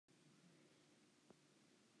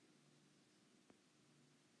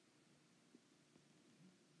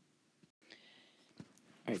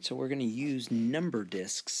Right, so we're going to use number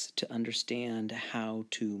disks to understand how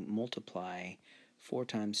to multiply 4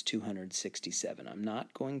 times 267. I'm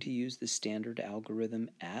not going to use the standard algorithm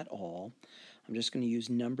at all. I'm just going to use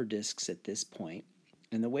number disks at this point.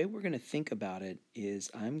 And the way we're going to think about it is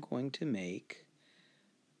I'm going to make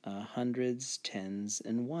a hundreds, tens,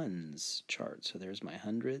 and ones chart. So there's my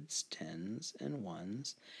hundreds, tens, and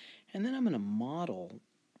ones. And then I'm going to model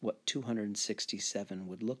what 267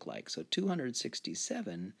 would look like. So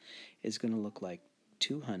 267 is going to look like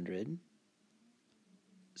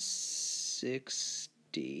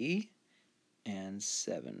 260 and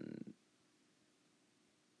 7.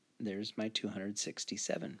 There's my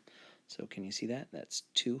 267. So can you see that? That's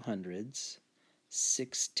 200s,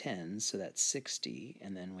 6 tens, so that's 60,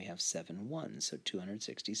 and then we have 7 ones, so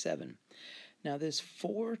 267. Now this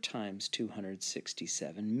 4 times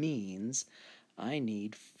 267 means I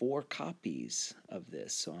need 4 copies of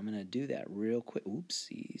this. So I'm going to do that real quick.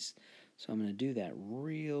 Oopsies. So I'm going to do that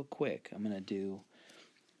real quick. I'm going to do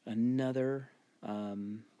another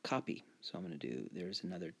copy. So I'm going to do, there's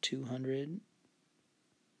another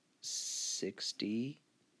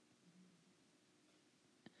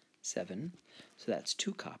 267. So that's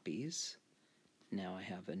 2 copies. Now I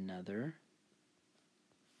have another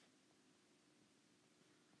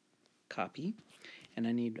copy, and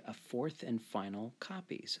I need a 4th and final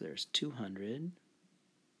copy. So there's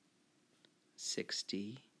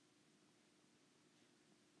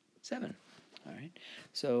 267. All right.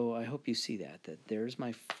 So I hope you see that there's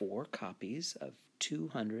my 4 copies of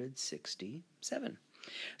 267.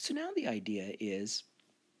 So now the idea is,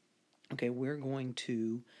 okay, we're going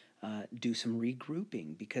to do some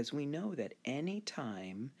regrouping, because we know that any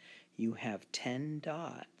time you have 10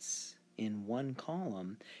 dots in one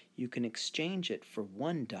column, you can exchange it for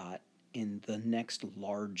 1 dot in the next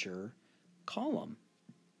larger column.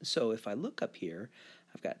 So if I look up here,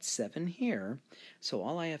 I've got 7 here. So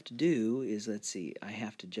all I have to do is, let's see, I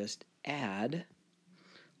have to just add,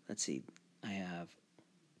 let's see, I have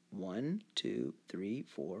 1, 2, 3,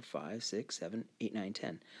 4, 5, 6, 7, 8, 9,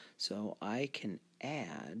 10. So I can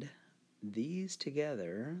add these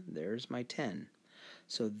together. There's my 10.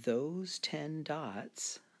 So those 10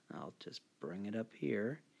 dots, I'll just bring it up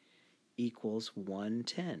here, equals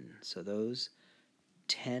 110. So those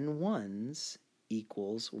 10 ones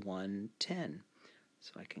equals 110.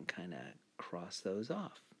 So I can kind of cross those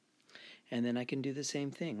off. And then I can do the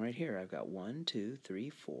same thing right here. I've got 1, 2, 3,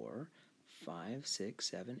 4, 5, 6,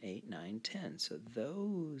 7, 8, 9, 10. So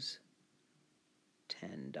those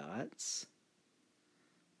 10 dots,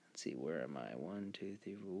 let's see, where am I? 1, 2,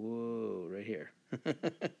 3, 4, whoa, right here.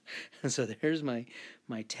 So there's my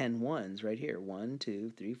 10 ones right here. 1,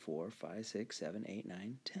 2, 3, 4, 5, 6, 7, 8,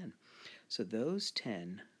 9, 10. So those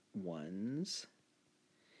 10 ones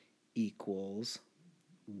equals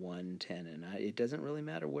 110. And it doesn't really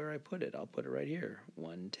matter where I put it. I'll put it right here,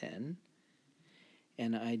 110.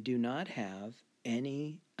 And I do not have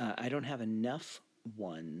any, I don't have enough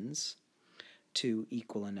ones to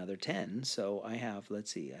equal another 10. So I have,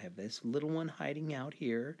 let's see, I have this little one hiding out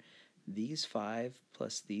here, these 5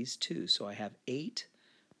 plus these 2. So I have 8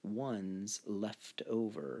 ones left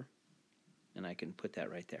over, and I can put that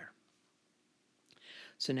right there.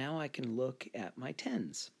 So now I can look at my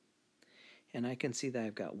tens, and I can see that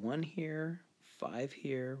I've got 1 here, 5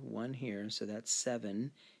 here, 1 here, so that's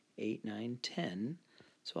 7, 8, 9, 10.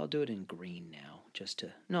 So I'll do it in green now,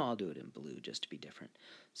 no, I'll do it in blue just to be different.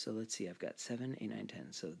 So let's see, I've got 7, 8, 9,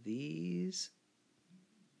 10. So these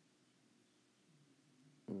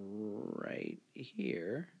right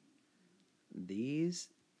here, these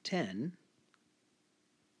 10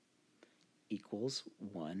 equals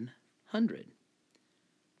 100.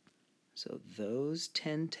 So those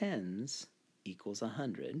 10 tens equals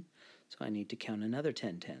 100. So I need to count another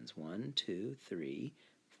 10 tens. 1, 2, 3,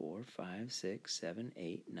 4, 5, 6, 7,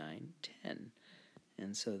 8, 9, 10.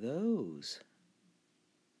 And so those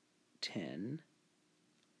 10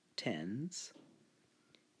 tens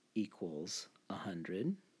equals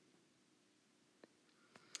 100.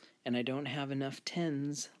 And I don't have enough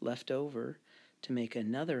tens left over to make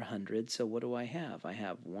another 100, so what do I have? I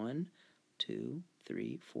have 1, 2,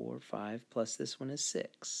 3, 4, 5, plus this one is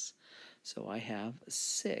 6. So I have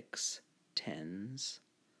 6 tens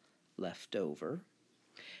left over.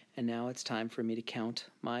 And now it's time for me to count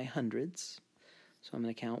my hundreds. So I'm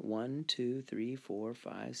going to count 1, 2, 3, 4,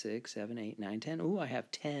 5, 6, 7, 8, 9, 10. Ooh, I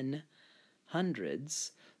have 10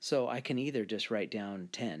 hundreds. So I can either just write down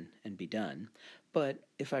 10 and be done. But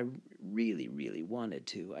if I really, really wanted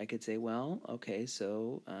to, I could say, well, okay,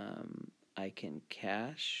 so I can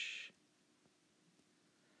cache.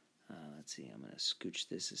 Let's see, I'm going to scooch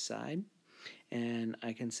this aside. And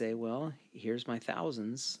I can say, well, here's my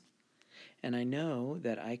thousands. And I know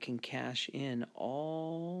that I can cash in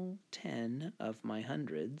all 10 of my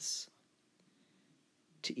hundreds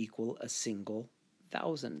to equal a single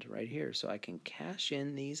thousand right here. So I can cash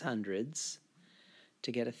in these hundreds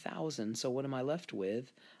to get 1,000. So what am I left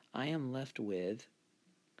with? I am left with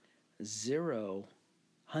 0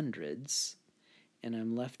 hundreds, and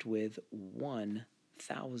I'm left with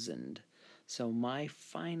 1,000. So my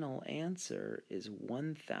final answer is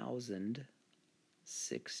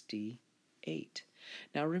 1,068.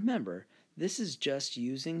 Now remember, this is just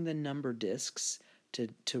using the number discs to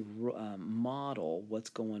model what's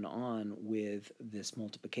going on with this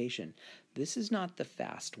multiplication. This is not the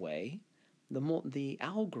fast way. The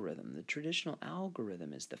algorithm, the traditional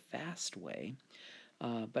algorithm, is the fast way.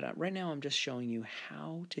 But right now I'm just showing you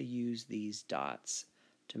how to use these dots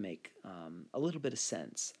to make a little bit of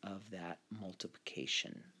sense of that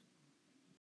multiplication.